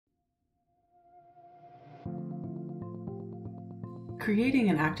Creating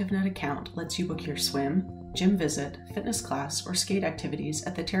an ActiveNet account lets you book your swim, gym visit, fitness class, or skate activities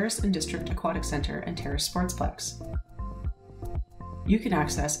at the Terrace and District Aquatic Center and Terrace Sportsplex. You can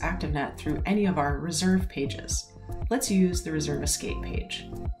access ActiveNet through any of our Reserve pages. Let's use the Reserve a Skate page.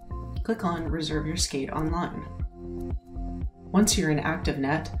 Click on Reserve Your Skate online. Once you're in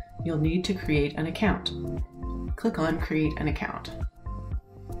ActiveNet, you'll need to create an account. Click on Create an Account.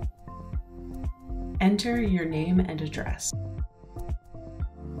 Enter your name and address.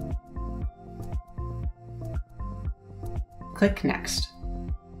 Click Next.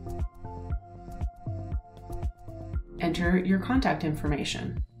 Enter your contact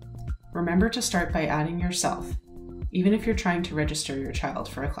information. Remember to start by adding yourself, even if you're trying to register your child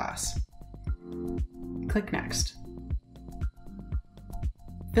for a class. Click Next.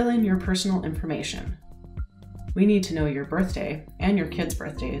 Fill in your personal information. We need to know your birthday and your kids'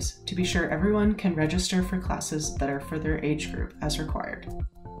 birthdays to be sure everyone can register for classes that are for their age group as required.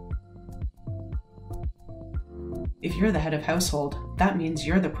 If you're the head of household, that means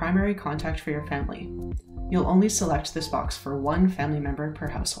you're the primary contact for your family. You'll only select this box for one family member per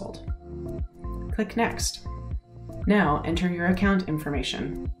household. Click Next. Now enter your account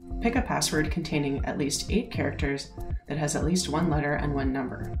information. Pick a password containing at least 8 characters that has at least 1 letter and 1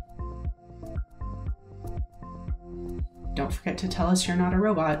 number. Don't forget to tell us you're not a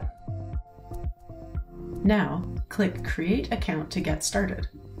robot. Now, click Create Account to get started.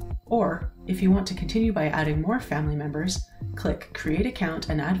 Or, if you want to continue by adding more family members, click Create Account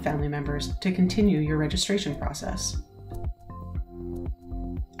and Add Family Members to continue your registration process.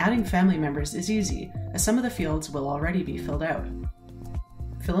 Adding family members is easy, as some of the fields will already be filled out.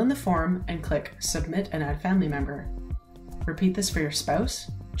 Fill in the form and click Submit and Add Family Member. Repeat this for your spouse,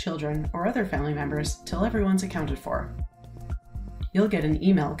 children, or other family members till everyone's accounted for. You'll get an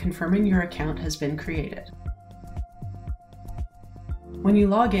email confirming your account has been created. When you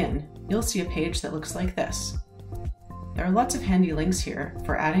log in, you'll see a page that looks like this. There are lots of handy links here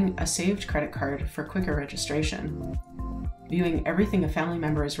for adding a saved credit card for quicker registration, viewing everything a family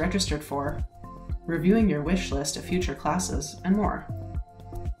member is registered for, reviewing your wish list of future classes, and more.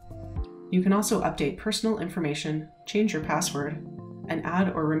 You can also update personal information, change your password, and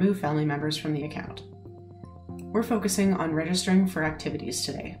add or remove family members from the account. We're focusing on registering for activities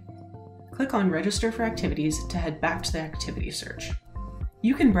today. Click on Register for Activities to head back to the activity search.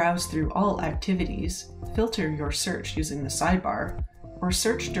 You can browse through all activities, filter your search using the sidebar, or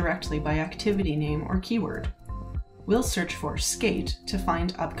search directly by activity name or keyword. We'll search for skate to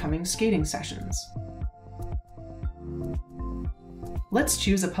find upcoming skating sessions. Let's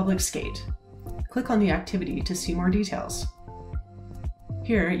choose a public skate. Click on the activity to see more details.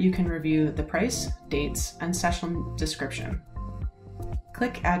 Here you can review the price, dates, and session description.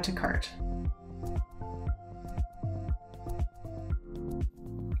 Click Add to Cart.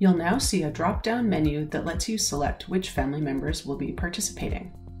 You'll now see a drop-down menu that lets you select which family members will be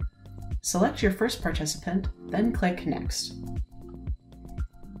participating. Select your first participant, then click Next.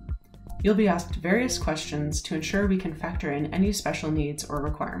 You'll be asked various questions to ensure we can factor in any special needs or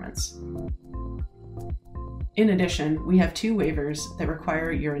requirements. In addition, we have 2 waivers that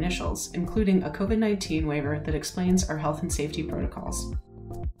require your initials, including a COVID-19 waiver that explains our health and safety protocols.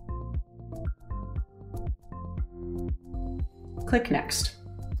 Click Next.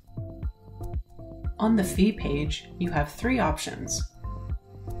 On the fee page, you have 3 options.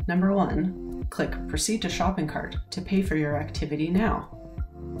 Number 1, click Proceed to Shopping Cart to pay for your activity now.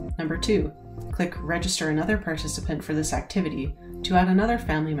 Number 2, click Register another participant for this activity to add another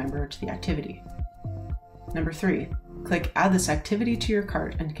family member to the activity. Number 3, click Add this activity to your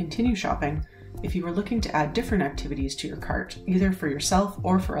cart and continue shopping if you are looking to add different activities to your cart, either for yourself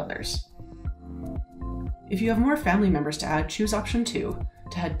or for others. If you have more family members to add, choose option 2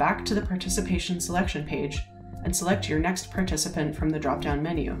 to head back to the participation selection page and select your next participant from the drop-down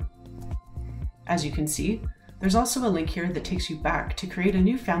menu. As you can see, there's also a link here that takes you back to create a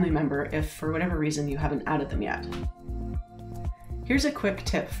new family member if, for whatever reason, you haven't added them yet. Here's a quick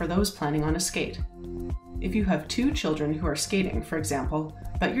tip for those planning on a skate. If you have 2 children who are skating, for example,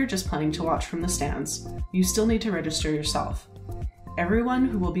 but you're just planning to watch from the stands, you still need to register yourself. Everyone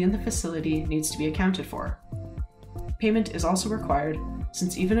who will be in the facility needs to be accounted for. Payment is also required,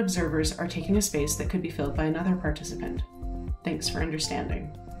 since even observers are taking a space that could be filled by another participant. Thanks for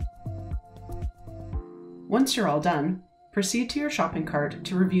understanding. Once you're all done, proceed to your shopping cart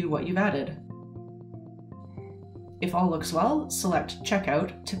to review what you've added. If all looks well, select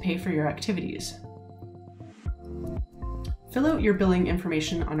Checkout to pay for your activities. Fill out your billing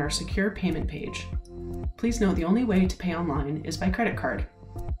information on our secure payment page. Please note the only way to pay online is by credit card.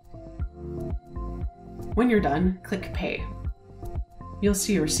 When you're done, click Pay. You'll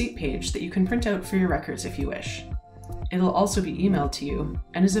see a receipt page that you can print out for your records if you wish. It'll also be emailed to you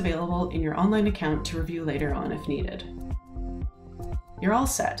and is available in your online account to review later on if needed. You're all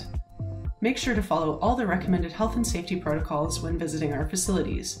set. Make sure to follow all the recommended health and safety protocols when visiting our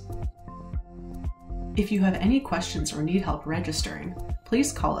facilities. If you have any questions or need help registering,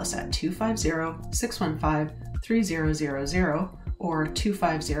 please call us at 250-615-3000 or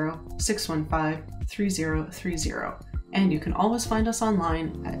 250-615-3030, and you can always find us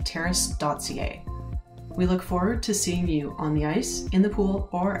online at terrace.ca. We look forward to seeing you on the ice, in the pool,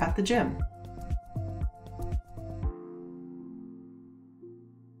 or at the gym.